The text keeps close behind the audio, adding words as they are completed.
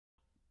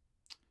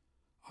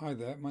Hi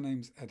there, my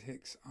name's Ed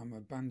Hicks. I'm a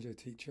banjo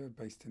teacher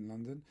based in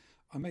London.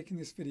 I'm making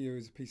this video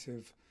as a piece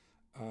of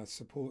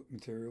support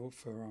material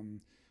for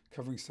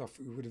covering stuff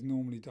we would have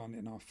normally done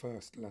in our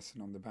first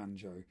lesson on the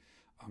banjo.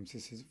 So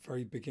this is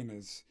very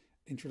beginner's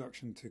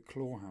introduction to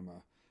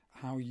clawhammer,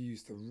 how you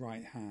use the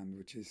right hand,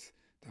 which is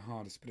the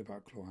hardest bit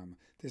about clawhammer.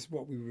 This is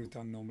what we would have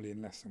done normally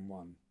in lesson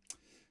 1.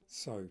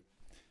 So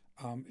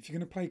if you're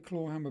going to play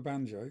clawhammer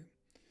banjo,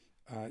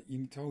 you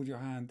need to hold your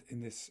hand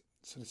in this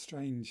sort of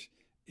strange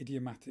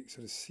idiomatic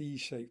sort of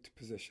C-shaped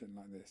position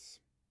like this.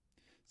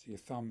 So your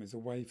thumb is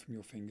away from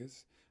your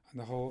fingers and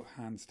the whole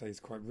hand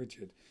stays quite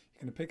rigid.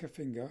 You're going to pick a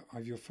finger,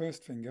 either your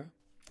first finger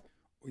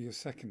or your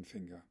second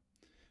finger,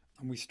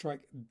 and we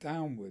strike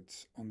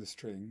downwards on the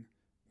string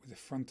with the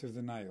front of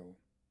the nail.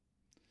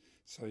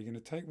 So you're going to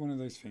take one of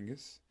those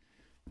fingers,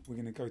 we're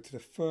going to go to the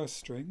first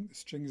string. The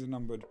strings are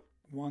numbered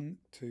 1,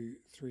 2,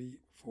 3,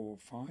 4,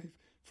 5,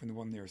 from the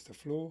one nearest the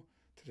floor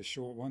to the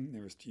short one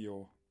nearest to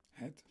your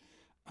head.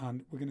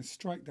 And we're going to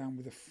strike down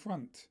with the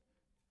front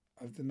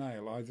of the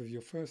nail, either of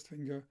your first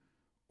finger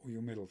or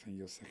your middle finger,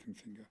 your second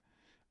finger.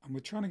 And we're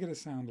trying to get a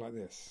sound like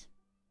this.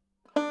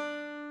 Now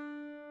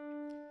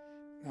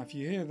if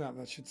you hear that,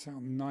 that should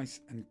sound nice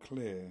and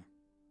clear.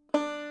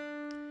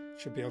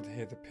 Should be able to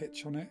hear the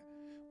pitch on it.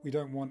 We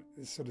don't want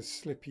this sort of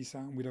slippy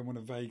sound, we don't want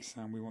a vague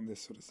sound, we want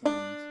this sort of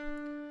sound.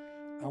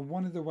 Now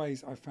one of the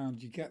ways I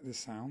found you get this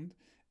sound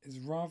is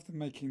rather than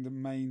making the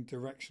main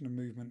direction of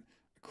movement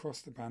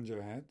across the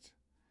banjo head,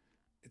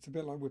 it's a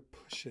bit like we're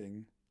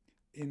pushing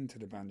into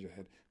the banjo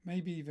head,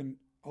 maybe even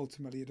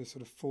ultimately at a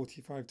sort of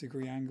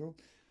 45-degree angle.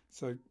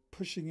 So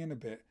pushing in a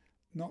bit,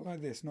 not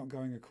like this, not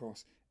going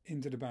across,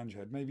 into the banjo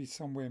head, maybe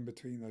somewhere in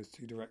between those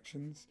two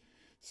directions.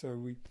 So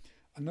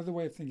another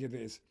way of thinking of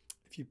it is,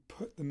 if you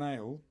put the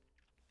nail,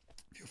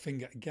 your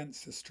finger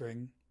against the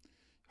string,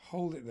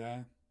 hold it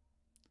there,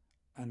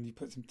 and you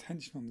put some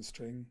tension on the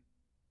string,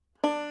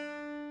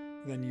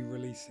 then you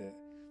release it.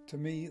 To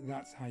me,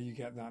 that's how you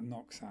get that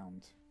knock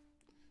sound.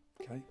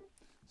 Okay,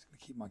 just going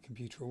to keep my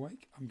computer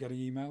awake. I'm getting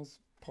emails,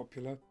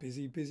 popular,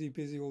 busy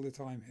all the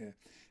time here.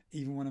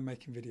 Even when I'm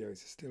making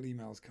videos, there's still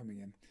emails coming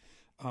in.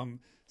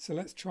 So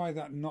let's try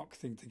that knock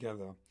thing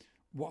together.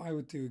 What I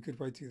would do, a good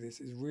way to do this,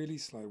 is really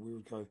slow. We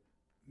would go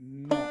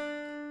knock,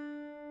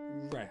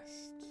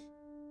 rest,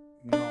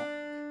 knock,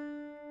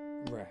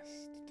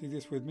 rest. Do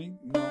this with me.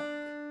 Knock,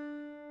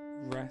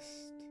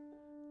 rest,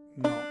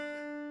 knock,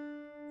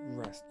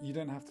 rest. You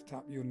don't have to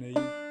tap your knee.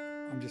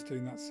 I'm just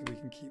doing that so we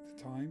can keep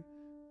the time.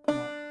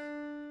 Knock,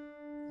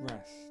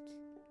 rest,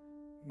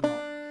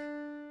 knock,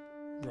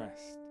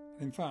 rest.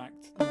 In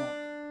fact, knock,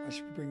 I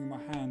should be bringing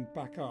my hand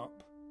back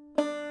up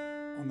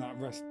on that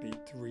rest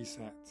beat to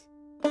reset.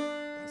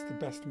 That's the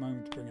best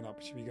moment to bring it up.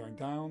 It should be going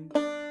down,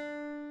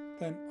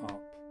 then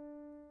up,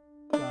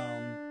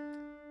 down,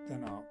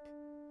 then up.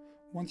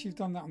 Once you've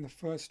done that on the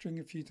first string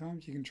a few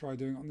times, you can try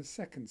doing it on the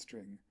second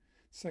string.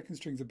 Second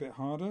string's a bit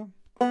harder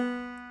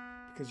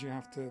because you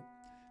have to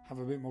have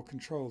a bit more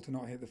control to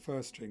not hit the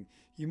first string.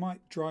 You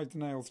might drive the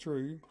nail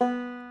through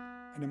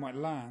and it might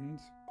land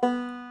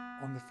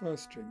on the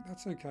first string.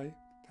 That's okay,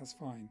 that's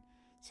fine.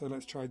 So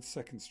let's try the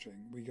second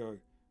string. We go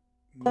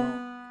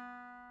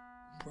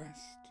knock,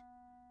 rest,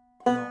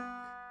 knock,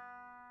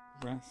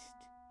 rest,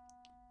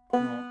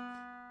 knock,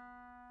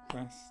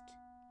 rest,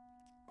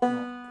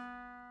 knock.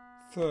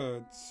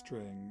 Third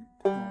string,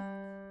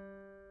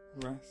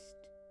 knock, rest,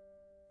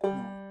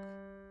 knock,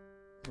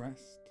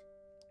 rest,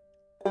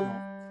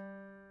 knock,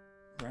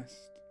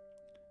 rest,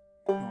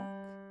 knock.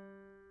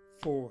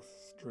 Fourth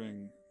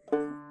string,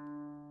 knock,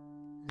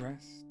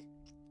 rest,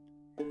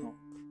 knock,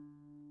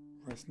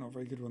 rest. Not a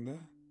very good one there.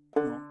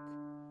 Knock,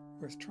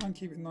 rest. Try and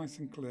keep it nice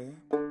and clear.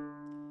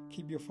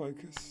 Keep your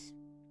focus.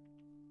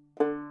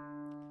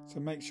 So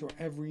make sure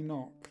every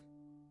knock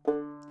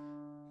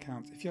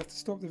counts. If you have to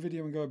stop the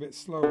video and go a bit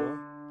slower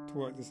to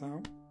work this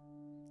out,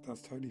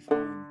 that's totally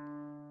fine.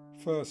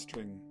 First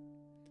string,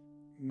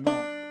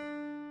 knock,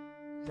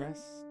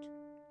 rest,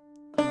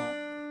 knock,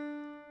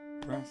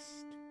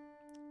 rest,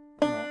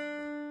 knock,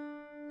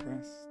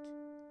 rest,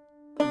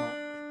 knock.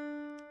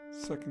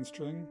 Second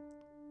string,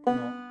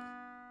 knock,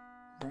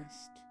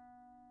 rest,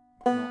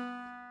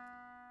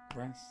 knock,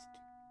 rest,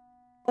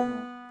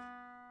 knock,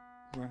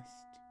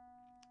 rest,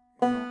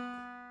 knock.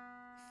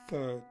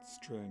 Third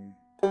string,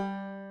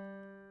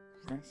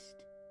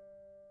 rest,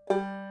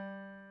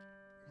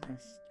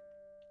 rest,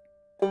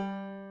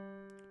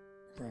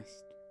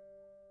 rest.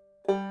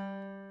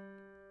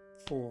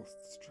 Fourth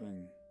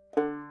string,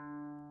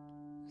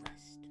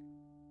 rest,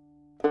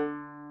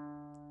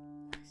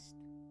 rest,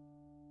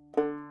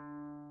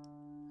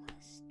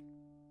 rest,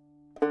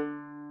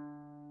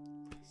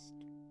 rest.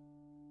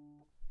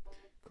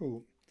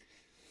 Cool.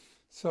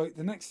 So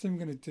the next thing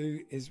we're going to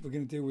do is we're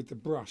going to deal with the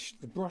brush.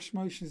 The brush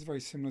motion is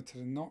very similar to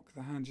the knock.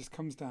 The hand just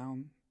comes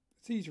down.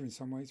 It's easier in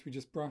some ways. We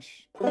just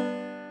brush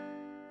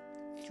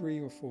 3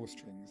 or 4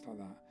 strings like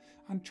that.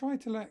 And try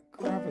to let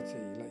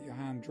gravity, let your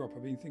hand drop.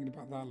 I've been thinking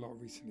about that a lot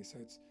recently. So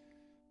it's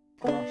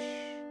brush,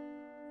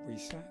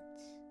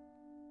 reset,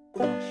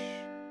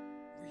 brush,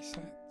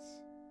 reset,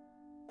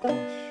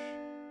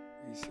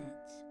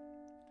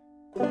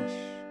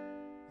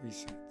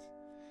 reset.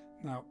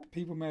 Now,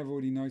 people may have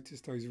already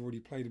noticed, those who've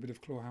already played a bit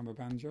of clawhammer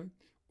banjo,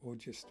 or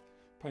just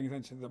paying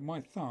attention, that my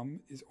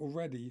thumb is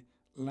already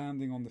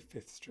landing on the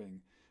 5th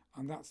string.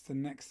 And that's the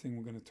next thing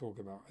we're going to talk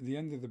about. At the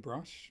end of the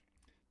brush,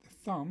 the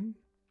thumb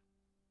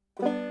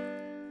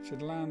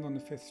should land on the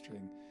 5th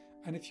string.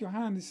 And if your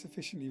hand is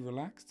sufficiently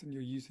relaxed and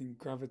you're using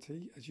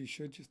gravity, as you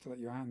should, just to let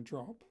your hand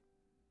drop,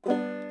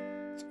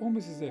 it's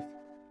almost as if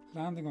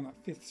landing on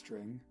that 5th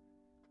string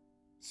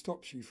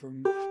stops you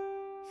from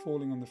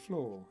falling on the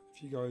floor.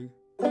 If you go,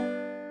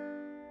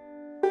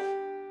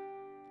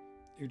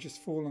 you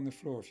just fall on the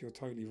floor if you're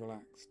totally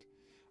relaxed.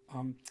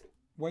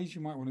 Ways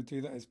you might want to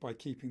do that is by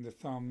keeping the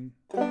thumb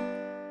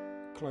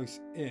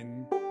close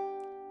in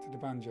to the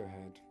banjo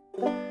head,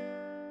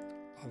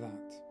 like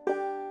that.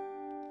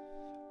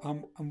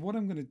 And what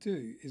I'm going to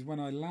do is when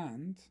I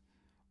land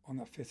on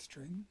that 5th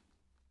string,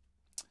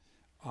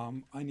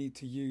 I need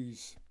to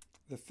use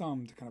the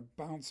thumb to kind of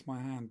bounce my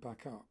hand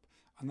back up.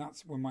 And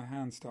that's when my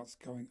hand starts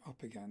going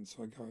up again.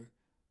 So I go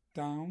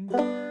down,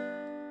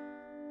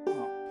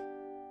 up,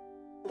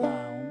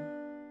 down,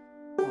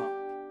 up.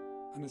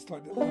 And it's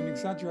like I'm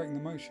exaggerating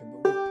the motion,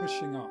 but we're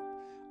pushing up.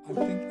 I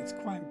think it's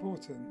quite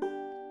important.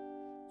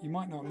 You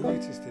might not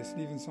notice this,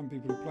 and even some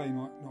people who play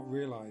might not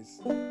realise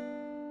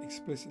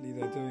explicitly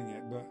they're doing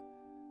it, but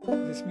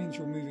this means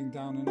you're moving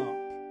down and up.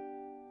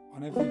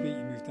 On every beat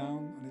you move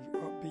down, on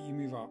every up beat you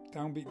move up.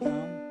 Down beat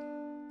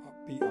down,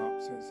 up beat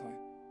up. So it's like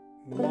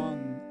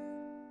 1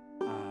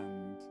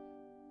 and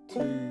 2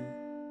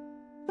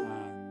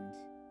 and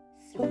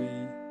 3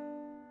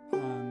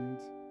 and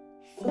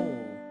 4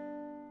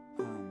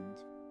 and.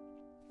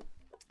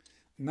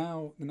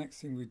 Now the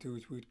next thing we do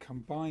is we would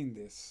combine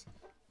this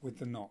with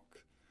the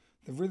knock.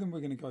 The rhythm we're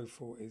going to go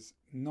for is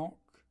knock,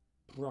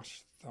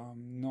 brush,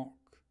 thumb,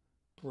 knock,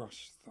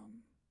 brush,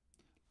 thumb.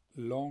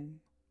 Long,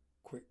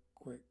 quick,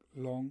 quick,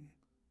 long,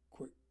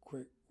 quick,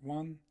 quick.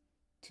 1,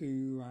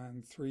 2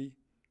 and 3,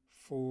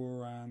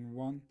 4 and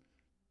 1,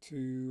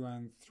 2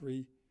 and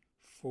 3,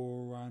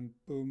 4 and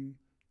boom,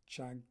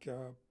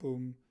 chagga,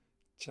 boom,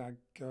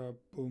 chagga,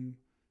 boom,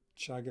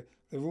 chagga.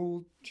 They're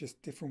all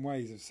just different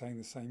ways of saying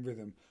the same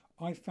rhythm.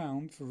 I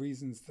found, for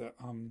reasons that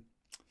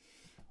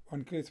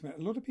unclear to me,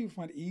 a lot of people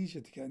find it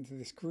easier to get into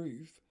this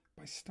groove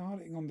by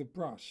starting on the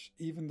brush,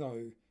 even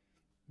though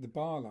the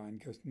bar line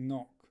goes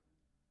knock,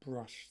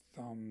 brush,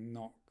 thumb,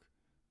 knock,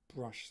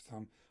 brush,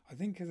 thumb. I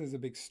think because there's a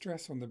big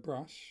stress on the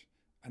brush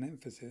and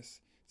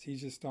emphasis, it's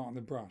easier to start on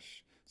the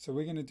brush. So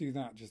we're going to do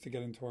that just to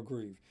get into our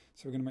groove.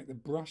 So we're going to make the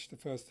brush the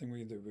first thing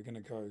we do. We're going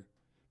to go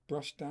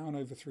brush down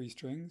over 3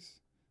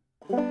 strings,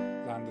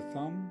 land the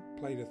thumb,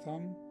 play the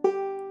thumb,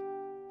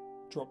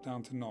 drop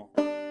down to knock,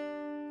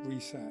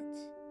 reset,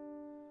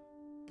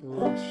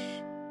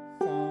 brush,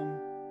 thumb,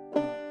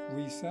 knock,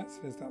 reset. So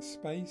there's that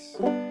space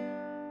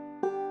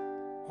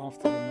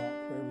after the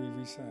knock where we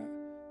reset.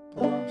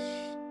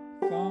 Brush,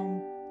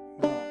 thumb,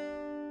 knock,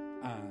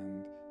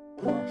 and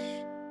brush,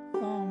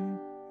 thumb,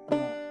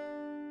 knock,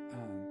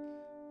 and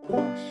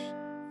brush,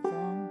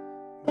 thumb,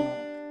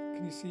 knock.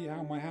 Can you see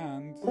how my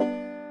hand is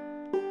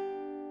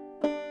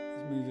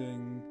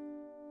moving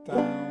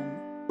down,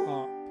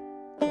 up,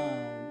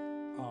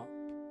 down, up,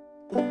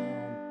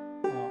 down,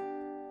 up,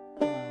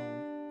 down,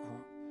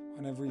 up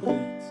on every beat?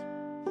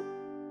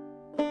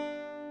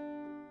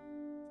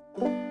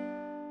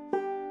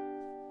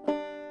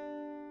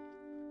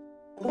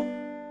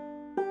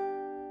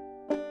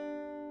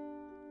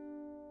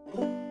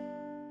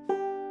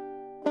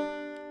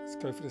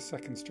 Go for the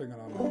 2nd string on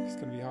our knock, it's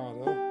going to be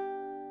harder.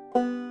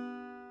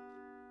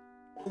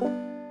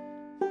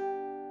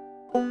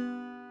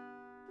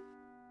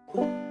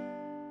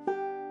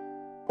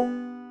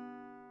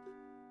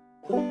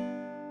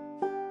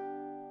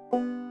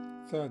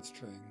 Third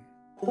string.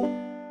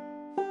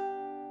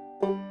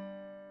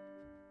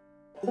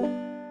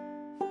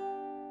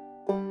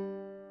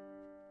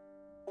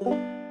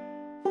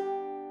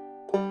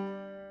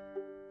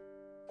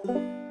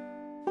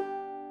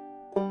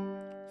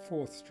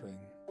 Fourth string.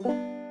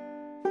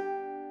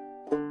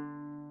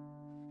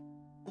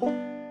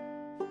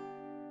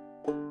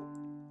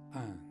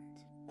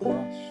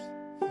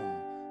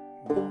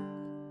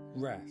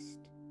 Rest,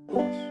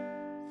 brush,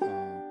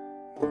 thumb,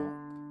 knock,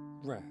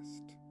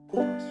 rest,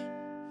 brush,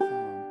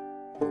 thumb,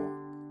 knock,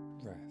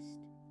 rest.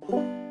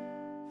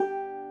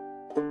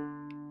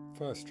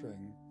 1st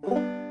string,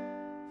 and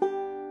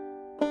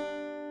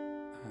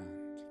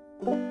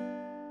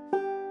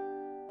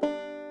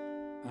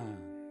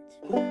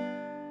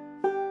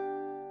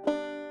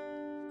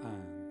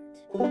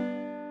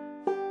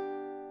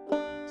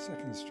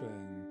 2nd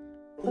string,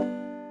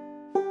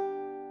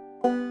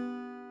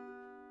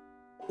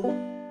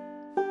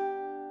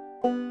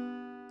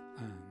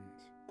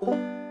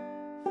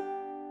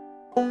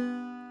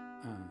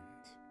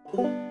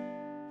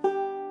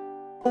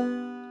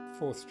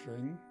 fourth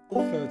string,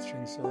 3rd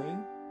string, sorry.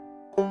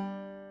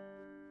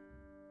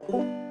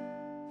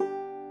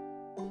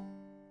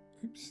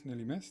 Oops,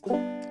 nearly missed.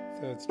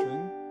 3rd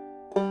string,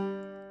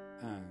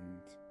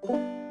 and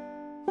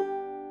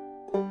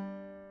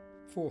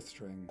 4th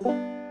string.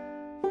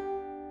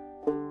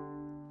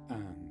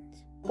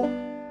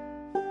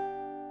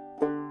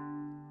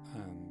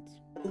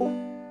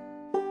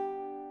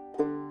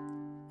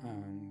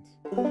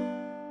 Keep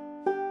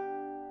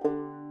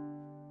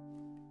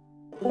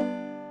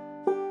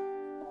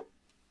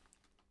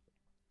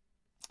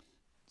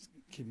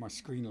my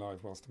screen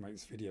live whilst I make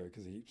this video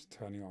because it keeps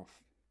turning off.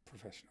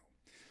 Professional.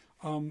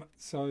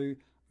 So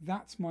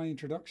that's my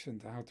introduction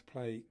to how to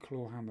play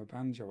clawhammer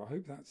banjo. I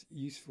hope that's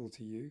useful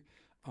to you,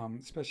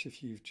 especially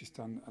if you've just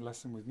done a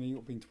lesson with me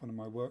or been to one of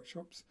my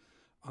workshops.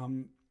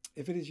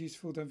 If it is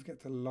useful, don't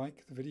forget to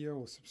like the video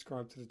or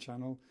subscribe to the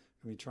channel.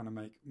 We're trying to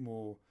make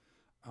more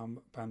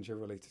banjo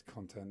related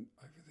content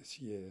over this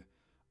year.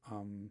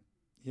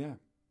 Yeah,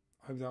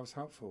 I hope that was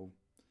helpful.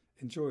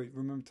 Enjoy.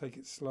 Remember, take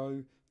it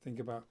slow. Think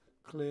about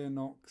clear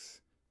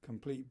knocks,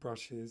 complete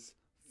brushes,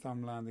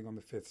 thumb landing on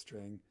the 5th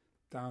string,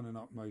 down and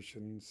up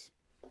motions.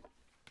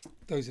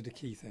 Those are the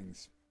key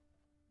things.